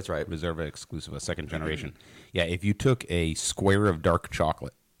 That's right. Reserva exclusive, a second generation. Yeah, if you took a square of dark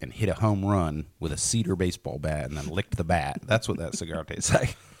chocolate and hit a home run with a cedar baseball bat and then licked the bat, that's what that cigar tastes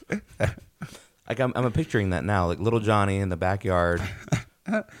like. Like I'm picturing that now, like little Johnny in the backyard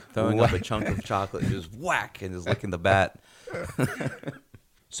throwing up a chunk of chocolate, and just whack, and just licking the bat.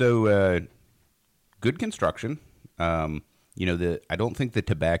 So, good construction. I don't think the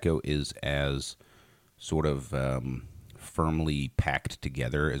tobacco is as sort of firmly packed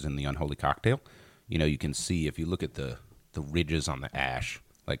together as in the Unholy Cocktail. You can see if you look at the ridges on the ash,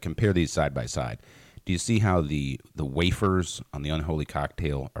 like compare these side by side. Do you see how the wafers on the Unholy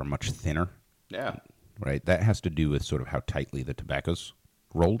Cocktail are much thinner? Yeah. Right? That has to do with sort of how tightly the tobacco's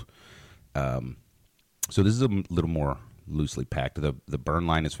rolled. So this is a little more loosely packed. The burn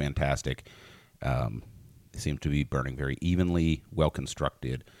line is fantastic. It seems to be burning very evenly, well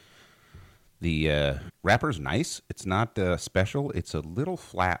constructed. The wrapper's nice. It's not special. It's a little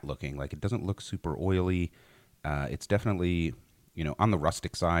flat looking. Like, it doesn't look super oily. It's definitely, on the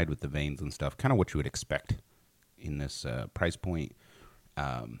rustic side with the veins and stuff, kind of what you would expect in this price point.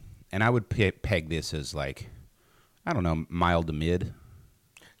 And I would peg this as like, I don't know, mild to mid.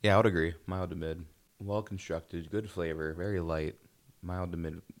 Yeah, I would agree. Mild to mid. Well constructed, good flavor, very light, mild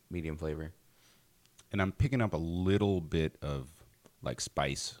to medium flavor. And I'm picking up a little bit of like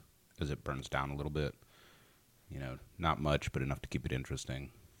spice as it burns down a little bit. Not much, but enough to keep it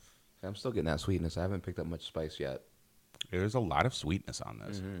interesting. I'm still getting that sweetness. I haven't picked up much spice yet. There's a lot of sweetness on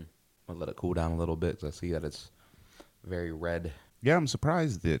this. Mm-hmm. I'll let it cool down a little bit because I see that it's very red. Yeah, I'm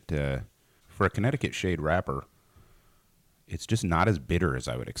surprised that for a Connecticut shade wrapper, it's just not as bitter as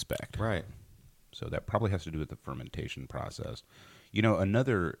I would expect. Right. So that probably has to do with the fermentation process.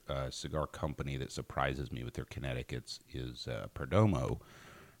 Another cigar company that surprises me with their Connecticut's is Perdomo.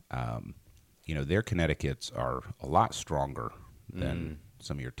 Their Connecticut's are a lot stronger than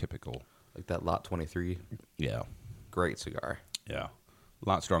some of your typical. Like that Lot 23. Yeah. Great cigar. Yeah. A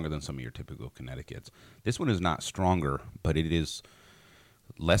lot stronger than some of your typical Connecticut's. This one is not stronger, but it is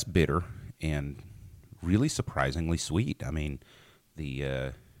less bitter and really surprisingly sweet. I mean,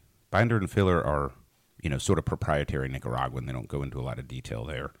 the binder and filler are, sort of proprietary Nicaraguan. They don't go into a lot of detail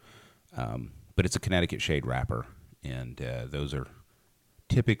there. But it's a Connecticut shade wrapper, and those are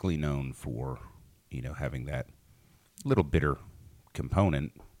typically known for, having that little bitter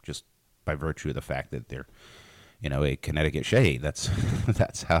component just by virtue of the fact that they're, a Connecticut shade.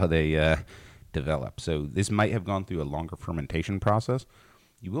 That's how they develop. So this might have gone through a longer fermentation process.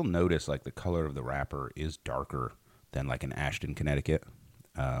 You will notice like the color of the wrapper is darker than like an Ashton, Connecticut,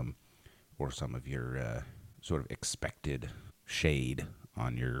 or some of your sort of expected shade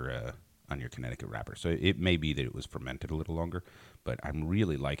on your Connecticut wrapper. So it may be that it was fermented a little longer, but I'm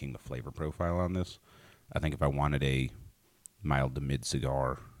really liking the flavor profile on this. I think if I wanted a mild to mid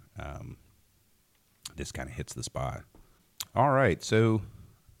cigar, this kind of hits the spot. All right, so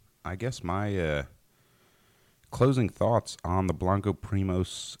I guess my closing thoughts on the Blanco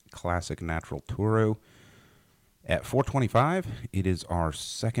Primos Classic Natural Toro. At $4.25, it is our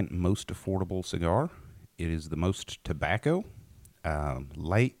second most affordable cigar. It is the most tobacco,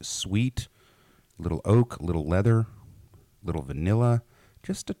 light, sweet, little oak, little leather, little vanilla,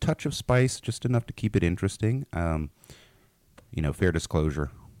 just a touch of spice, just enough to keep it interesting. Fair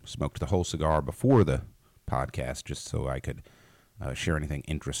disclosure, smoked the whole cigar before the podcast just so I could share anything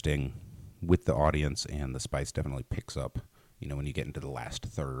interesting with the audience, and the spice definitely picks up, when you get into the last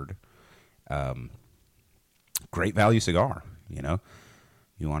third. Great value cigar,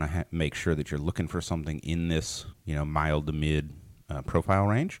 You want to make sure that you're looking for something in this, mild to mid profile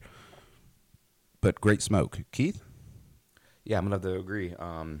range. But great smoke. Keith? Yeah, I'm going to have to agree. If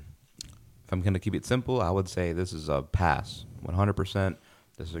I'm going to keep it simple, I would say this is a pass. 100%.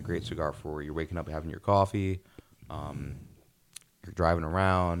 This is a great cigar for you're waking up having your coffee, you're driving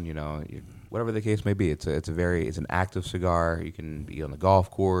around, whatever the case may be. It's an active cigar. You can be on the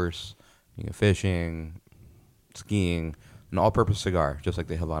golf course, you can fishing, skiing, an all-purpose cigar, just like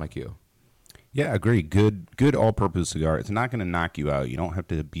the Havana Q. Yeah, I agree. Good all-purpose cigar. It's not going to knock you out. You don't have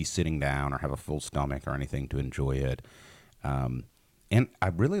to be sitting down or have a full stomach or anything to enjoy it. And I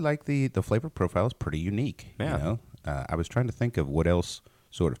really like the flavor profile is pretty unique. Yeah. I was trying to think of what else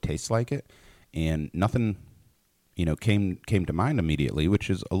sort of tastes like it, and nothing, came to mind immediately, which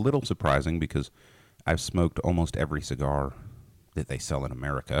is a little surprising because I've smoked almost every cigar that they sell in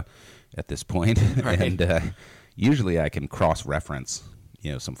America at this point, Right. and usually I can cross-reference,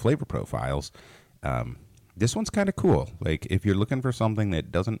 some flavor profiles. This one's kind of cool. Like if you're looking for something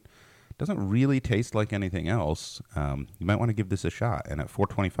that doesn't really taste like anything else, you might want to give this a shot. And at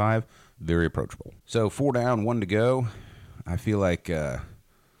 $4.25, very approachable. So 4 down, 1 to go. I feel like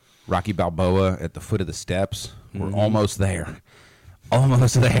Rocky Balboa at the foot of the steps. We're almost there.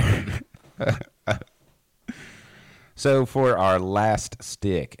 Almost there. So for our last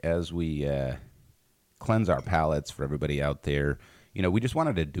stick, as we cleanse our palates for everybody out there, we just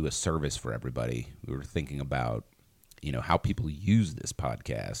wanted to do a service for everybody. We were thinking about, how people use this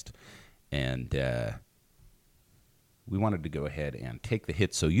podcast. And we wanted to go ahead and take the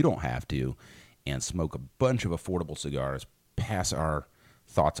hit so you don't have to and smoke a bunch of affordable cigars, pass our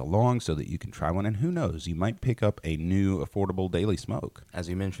thoughts along so that you can try one. And who knows, you might pick up a new affordable daily smoke. As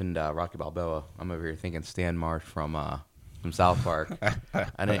you mentioned, Rocky Balboa, I'm over here thinking Stan Marsh from South Park.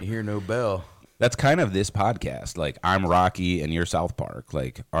 I didn't hear no bell. That's kind of this podcast. Like, I'm Rocky and you're South Park.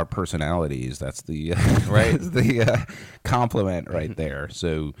 Like, our personalities, that's the Right. the compliment right there.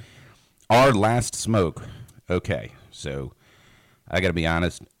 So our last smoke. Okay, so I got to be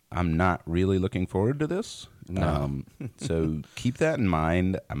honest, I'm not really looking forward to this. No. So keep that in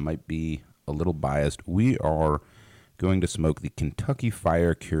mind. I might be a little biased. We are going to smoke the Kentucky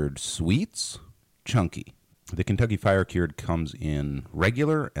Fire Cured Sweets Chunky. The Kentucky Fire Cured comes in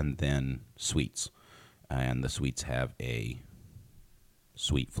regular and then sweets. And the sweets have a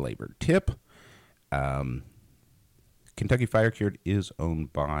sweet flavored tip. Kentucky Fire Cured is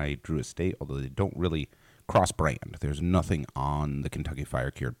owned by Drew Estate, although they don't really cross-brand. There's nothing on the Kentucky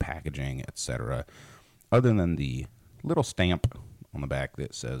Fire Cured packaging, etc., other than the little stamp on the back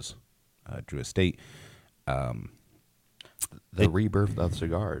that says Drew Estate. The rebirth of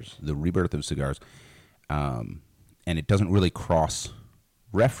cigars. The rebirth of cigars. And it doesn't really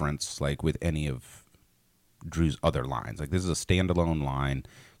cross-reference like with any of Drew's other lines. Like, this is a standalone line.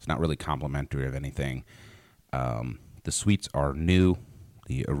 It's not really complimentary of anything. The sweets are new.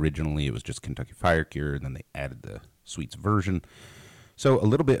 Originally, it was just Kentucky Fire Cured, and then they added the sweets version. So a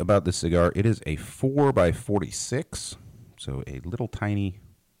little bit about this cigar. It is a 4x46, so a little tiny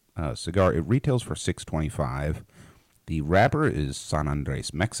cigar. It retails for $6.25. The wrapper is San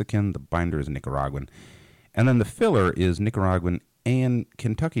Andres Mexican. The binder is Nicaraguan. And then the filler is Nicaraguan and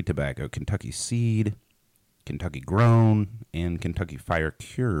Kentucky tobacco, Kentucky seed, Kentucky grown, and Kentucky Fire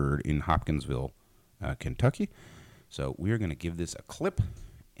Cured in Hopkinsville, Kentucky. So we are going to give this a clip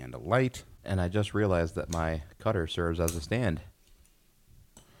and a light. And I just realized that my cutter serves as a stand.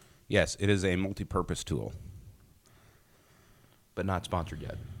 Yes, it is a multi-purpose tool, But not sponsored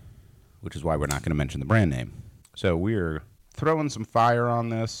yet. which is why we're not going to mention the brand name. So we're throwing some fire on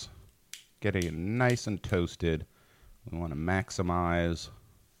this, getting it nice and toasted. We want to maximize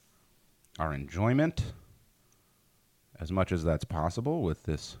our enjoyment as much as that's possible with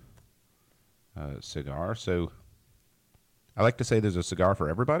this cigar. So I like to say there's a cigar for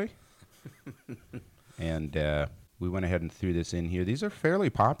everybody. And we went ahead and threw this in here. These are fairly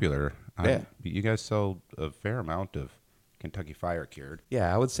popular. Yeah. You guys sell a fair amount of Kentucky Fire Cured.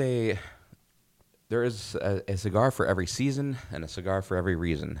 Yeah, I would say there is a cigar for every season and a cigar for every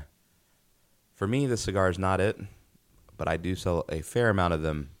reason. For me, this cigar is not it, but I do sell a fair amount of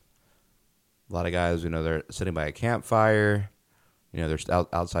them. A lot of guys, they're sitting by a campfire. They're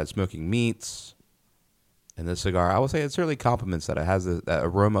outside smoking meats. And this cigar, I would say it certainly complements that. It has that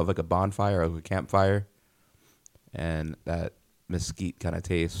aroma of like a bonfire, of a campfire, and that mesquite kind of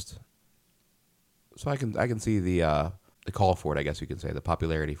taste. So I can see the call for it, I guess you could say, the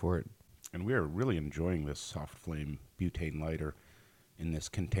popularity for it. And we are really enjoying this soft flame butane lighter in this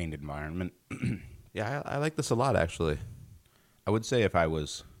contained environment. Yeah, I like this a lot, actually. I would say if I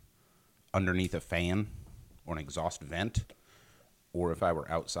was underneath a fan or an exhaust vent, or if I were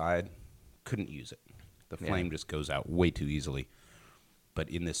outside, couldn't use it. The flame just goes out way too easily. But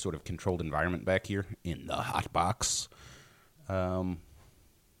in this sort of controlled environment back here, in the hot box,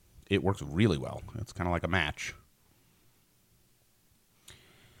 it works really well. It's kind of like a match.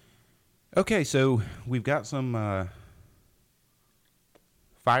 Okay, so we've got some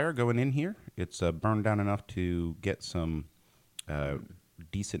fire going in here. It's burned down enough to get some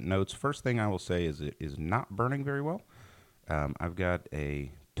decent notes. First thing I will say is it is not burning very well. I've got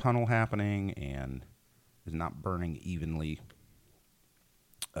a tunnel happening and is not burning evenly.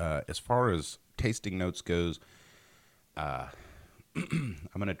 As far as tasting notes goes, I'm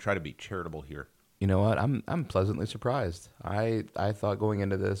going to try to be charitable here. You know what? I'm pleasantly surprised. I thought going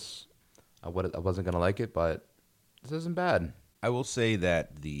into this, I wasn't gonna like it, but this isn't bad. I will say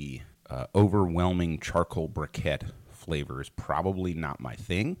that the overwhelming charcoal briquette flavor is probably not my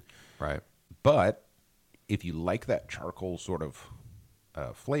thing. Right. But if you like that charcoal sort of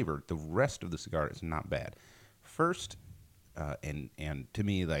flavor, the rest of the cigar is not bad. First, and to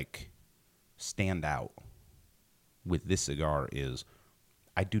me, like, stand out with this cigar is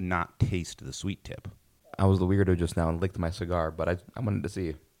I do not taste the sweet tip. I was the weirdo just now and licked my cigar, but I wanted to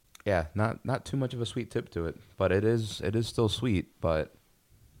see. Yeah, not too much of a sweet tip to it, but it is still sweet, but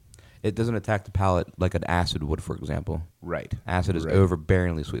it doesn't attack the palate like an acid would, for example. Right. Acid is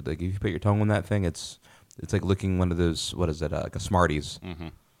overbearingly sweet. Like if you put your tongue on that thing, it's like licking one of those, what is it, like a Smarties. Mm-hmm.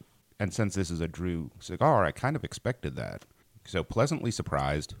 And since this is a Drew cigar, I kind of expected that. So pleasantly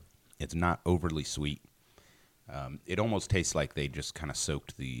surprised. It's not overly sweet. It almost tastes like they just kind of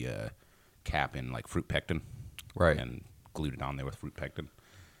soaked the cap in like fruit pectin, right, and glued it on there with fruit pectin.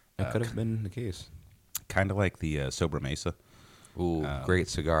 That could have been the case. Kind of like the Sobremesa. Ooh, great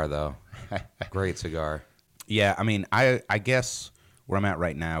cigar though. Great cigar. Yeah, I mean, I guess where I'm at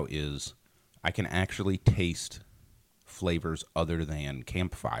right now is I can actually taste flavors other than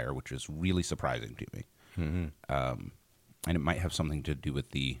campfire, which is really surprising to me. Mm-hmm. And it might have something to do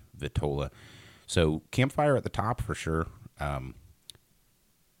with the Vitola. So campfire at the top for sure.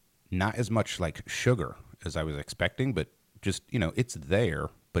 Not as much like sugar as I was expecting, but just, it's there,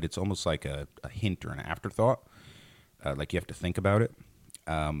 but it's almost like a hint or an afterthought. Like you have to think about it.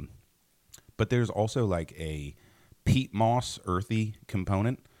 But there's also like a peat moss earthy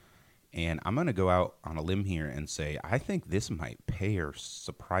component. And I'm going to go out on a limb here and say I think this might pair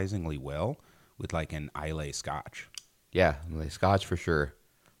surprisingly well with like an Islay Scotch. Yeah, Scotch for sure.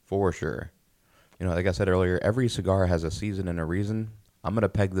 For sure. Like I said earlier, every cigar has a season and a reason. I'm going to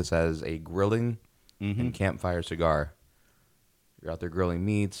peg this as a grilling and campfire cigar. You're out there grilling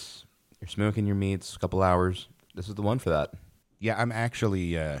meats. You're smoking your meats a couple hours. This is the one for that. Yeah, I'm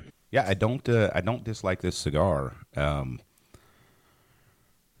actually, I don't dislike this cigar.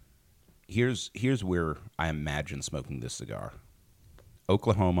 Here's where I imagine smoking this cigar.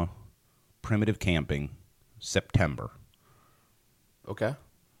 Oklahoma, primitive camping, September. Okay.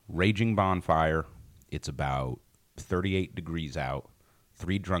 Raging bonfire. It's about 38 degrees out.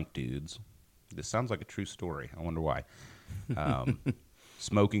 3 drunk dudes. This sounds like a true story. I wonder why.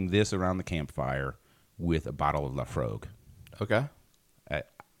 Smoking this around the campfire with a bottle of Lafrogue. Okay.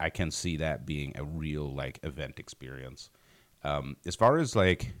 I can see that being a real like event experience. As far as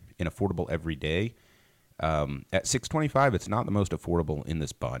like an affordable everyday, at $6.25, it's not the most affordable in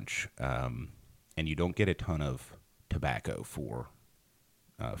this bunch, and you don't get a ton of tobacco for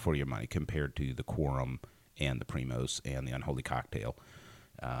your money compared to the Quorum and the Primos and the Unholy Cocktail.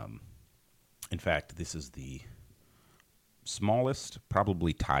 In fact, this is the smallest,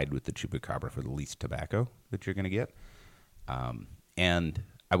 probably tied with the Chupcabra for the least tobacco that you're going to get. And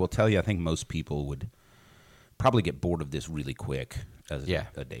I will tell you, I think most people would probably get bored of this really quick as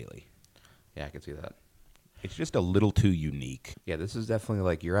a daily. Yeah, I can see that. It's just a little too unique. Yeah, this is definitely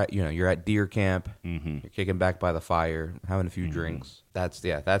like you're at deer camp. Mm-hmm. You're kicking back by the fire, having a few drinks. That's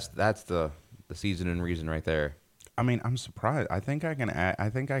the season and reason right there. I mean, I'm surprised. I think I can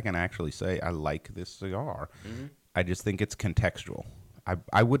actually say I like this cigar. Mm-hmm. I just think it's contextual.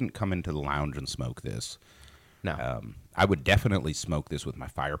 I wouldn't come into the lounge and smoke this. No. I would definitely smoke this with my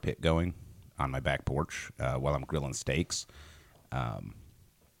fire pit going on my back porch while I'm grilling steaks. And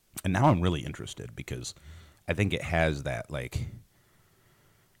now I'm really interested because I think it has that like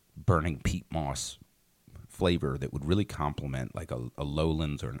burning peat moss flavor that would really complement like a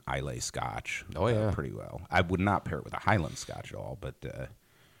Lowlands or an Islay Scotch. Oh yeah, pretty well. I would not pair it with a Highland Scotch at all, but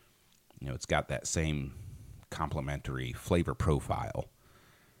it's got that same complementary flavor profile.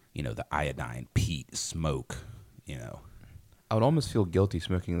 The iodine, peat, smoke. I would almost feel guilty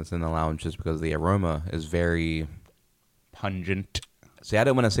smoking this in the lounge just because the aroma is very pungent. See, I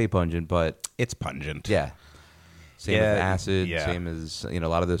didn't want to say pungent, but it's pungent. Yeah. Same with acid. Yeah. Same as a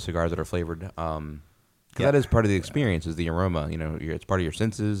lot of those cigars that are flavored. That is part of the experience, is the aroma. It's part of your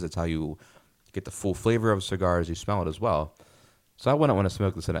senses. It's how you get the full flavor of cigars. You smell it as well. So I wouldn't want to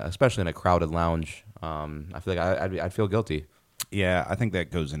smoke this, especially in a crowded lounge. I feel like I'd feel guilty. Yeah, I think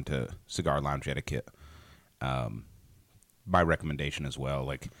that goes into cigar lounge etiquette. My recommendation as well.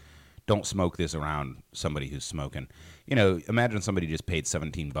 Like, don't smoke this around somebody who's smoking. Imagine somebody just paid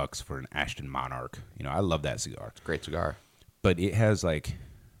 $17 for an Ashton Monarch. I love that cigar. Great cigar. But it has like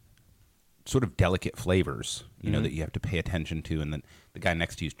sort of delicate flavors, that you have to pay attention to. And then the guy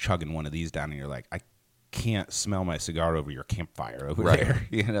next to you is chugging one of these down, and you're like, I can't smell my cigar over your campfire over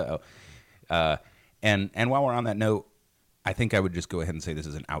there, And while we're on that note, I think I would just go ahead and say this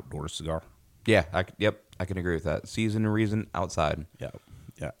is an outdoor cigar. Yeah, I can agree with that. Season and reason, outside.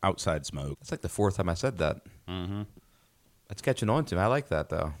 Yeah, outside smoke. It's like the fourth time I said that. Mm-hmm. That's catching on to me. I like that,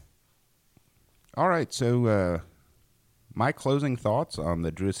 though. All right, so my closing thoughts on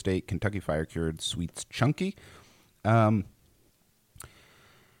the Drew Estate Kentucky Fire Cured Sweets Chunky.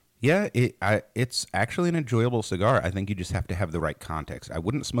 It's actually an enjoyable cigar. I think you just have to have the right context. I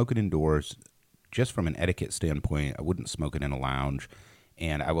wouldn't smoke it indoors. Just from an etiquette standpoint, I wouldn't smoke it in a lounge.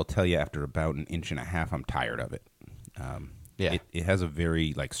 And I will tell you, after about an inch and a half, I'm tired of it. It has a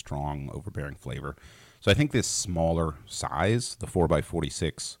very strong, overbearing flavor. So I think this smaller size, the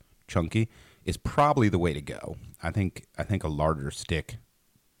 4x46 Chunky, is probably the way to go. I think a larger stick,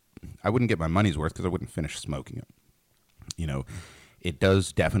 I wouldn't get my money's worth because I wouldn't finish smoking it. It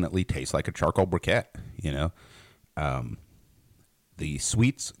does definitely taste like a charcoal briquette. The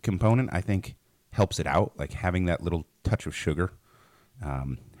sweets component, I think, helps it out. Like having that little touch of sugar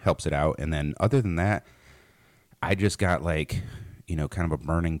helps it out. And then other than that, I just got kind of a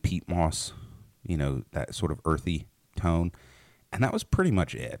burning peat moss, that sort of earthy tone. And that was pretty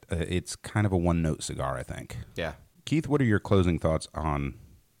much it. It's kind of a one-note cigar, I think. Yeah. Keith, what are your closing thoughts on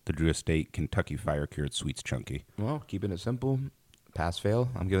the Drew Estate Kentucky Fire Cured Sweets Chunky? Well, keeping it simple, pass, fail.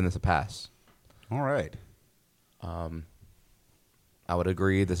 I'm giving this a pass. All right. I would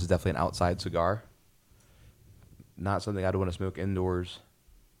agree. This is definitely an outside cigar. Not something I'd want to smoke indoors.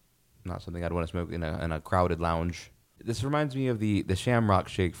 Not something I'd want to smoke in a crowded lounge. This reminds me of the Shamrock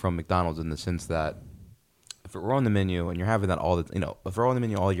Shake from McDonald's in the sense that if it were on the menu and you're having that if it were on the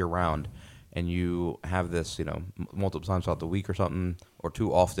menu all year round and you have this, multiple times throughout the week or something, or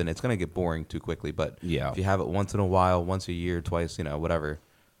too often, it's going to get boring too quickly. But if you have it once in a while, once a year, twice, whatever,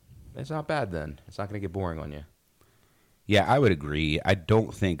 it's not bad then. It's not going to get boring on you. Yeah, I would agree. I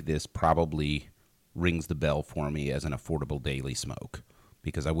don't think this probably rings the bell for me as an affordable daily smoke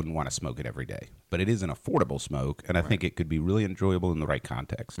because I wouldn't want to smoke it every day. But it is an affordable smoke, and I think it could be really enjoyable in the right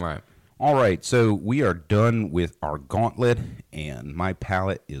context. Right. All right, so we are done with our gauntlet, and my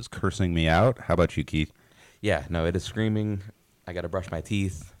palate is cursing me out. How about you, Keith? Yeah, no, it is screaming. I got to brush my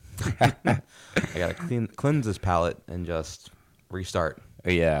teeth. I got to cleanse this palate and just restart.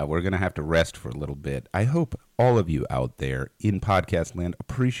 Yeah, we're going to have to rest for a little bit. I hope all of you out there in podcast land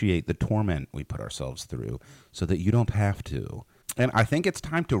appreciate the torment we put ourselves through so that you don't have to. And I think it's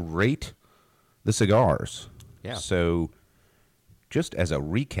time to rate the cigars. Yeah. So just as a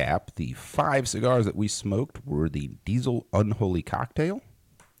recap, the 5 cigars that we smoked were the Diesel Unholy Cocktail,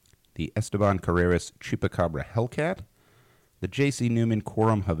 the Esteban Carreras Chupcabra Hellcat, the J.C. Newman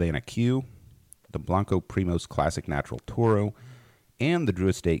Quorum Havana Q, the Blanco Primos Classic Natural Toro, and the Drew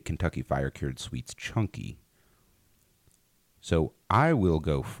Estate Kentucky Fire Cured Sweets Chunky. So I will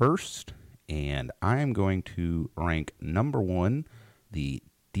go first, and I am going to rank number 1, the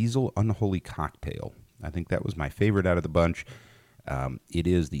Diesel Unholy Cocktail. I think that was my favorite out of the bunch. It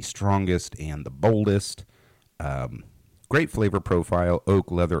is the strongest and the boldest. Great flavor profile, oak,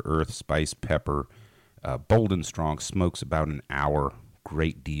 leather, earth, spice, pepper. Bold and strong, smokes about an hour.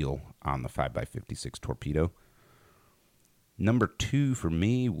 Great deal on the 5x56 Torpedo. Number 2 for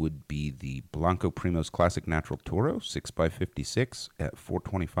me would be the Blanco Primos Classic Natural Toro, 6x56 at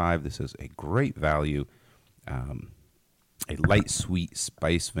 $4.25. This is a great value. A light, sweet,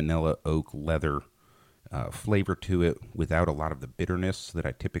 spice, vanilla, oak, leather flavor to it without a lot of the bitterness that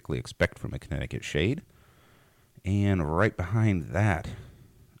I typically expect from a Connecticut shade. And right behind that,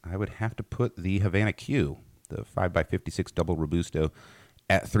 I would have to put the Havana Q, the 5x56 Double Robusto,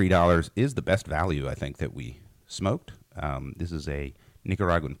 at $3 is the best value, I think, that we smoked. This is a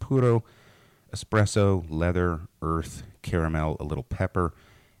Nicaraguan puro, espresso, leather, earth, caramel, a little pepper.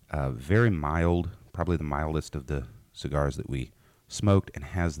 Very mild, probably the mildest of the cigars that we smoked, and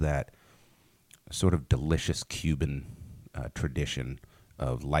has that sort of delicious Cuban tradition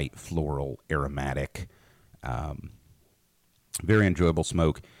of light, floral, aromatic, very enjoyable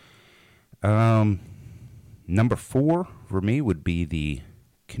smoke. Number 4 for me would be the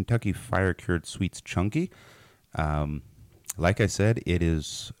Kentucky Fire Cured Sweets Chunky. Like I said, it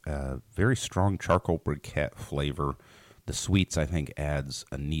is a very strong charcoal briquette flavor. The sweets, I think, adds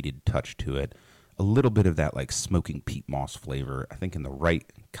a needed touch to it. a little bit of that like smoking peat moss flavor. I think in the right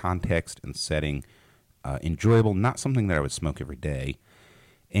context and setting, enjoyable. Not something that I would smoke every day.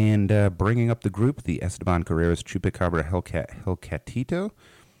 And bringing up the group, the Esteban Carreras Chupcabra Hellcatito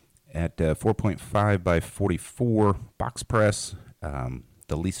at 4.5 by 44 box press.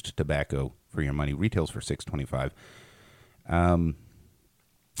 The least tobacco for your money. Retails for $6.25.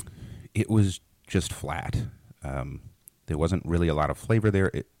 It was just flat. There wasn't really a lot of flavor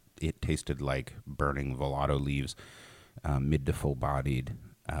there. It tasted like burning Volado leaves, mid to full bodied.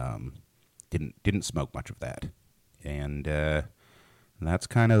 Didn't smoke much of that, and that's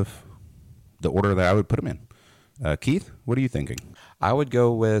kind of the order that I would put them in. Keith, what are you thinking? I would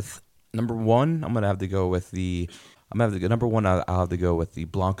go with number one. I'll have to go with the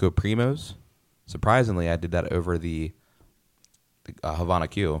Blanco Primos. Surprisingly, I did that over the Havana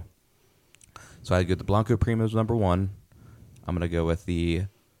Q. So I'd go the Blanco Primos number one. I'm going to go with the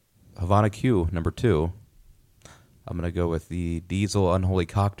Havana Q number two. I'm going to go with the Diesel Unholy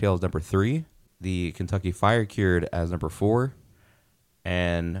Cocktail as number three. The Kentucky Fire Cured as number four.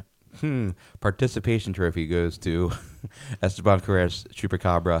 And participation trophy goes to Esteban Carreras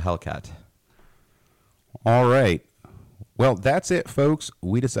Chupacabra Hellcat. All right. Well, that's it, folks.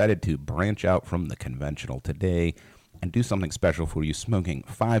 We decided to branch out from the conventional today and do something special for you, smoking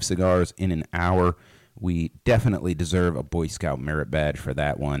 5 cigars in an hour. We definitely deserve a Boy Scout merit badge for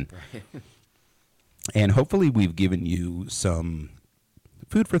that one. And hopefully we've given you some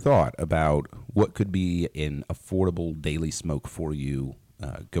food for thought about what could be an affordable daily smoke for you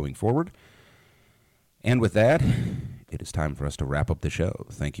going forward. And with that, it is time for us to wrap up the show.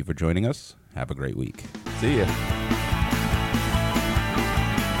 Thank you for joining us. Have a great week. See ya.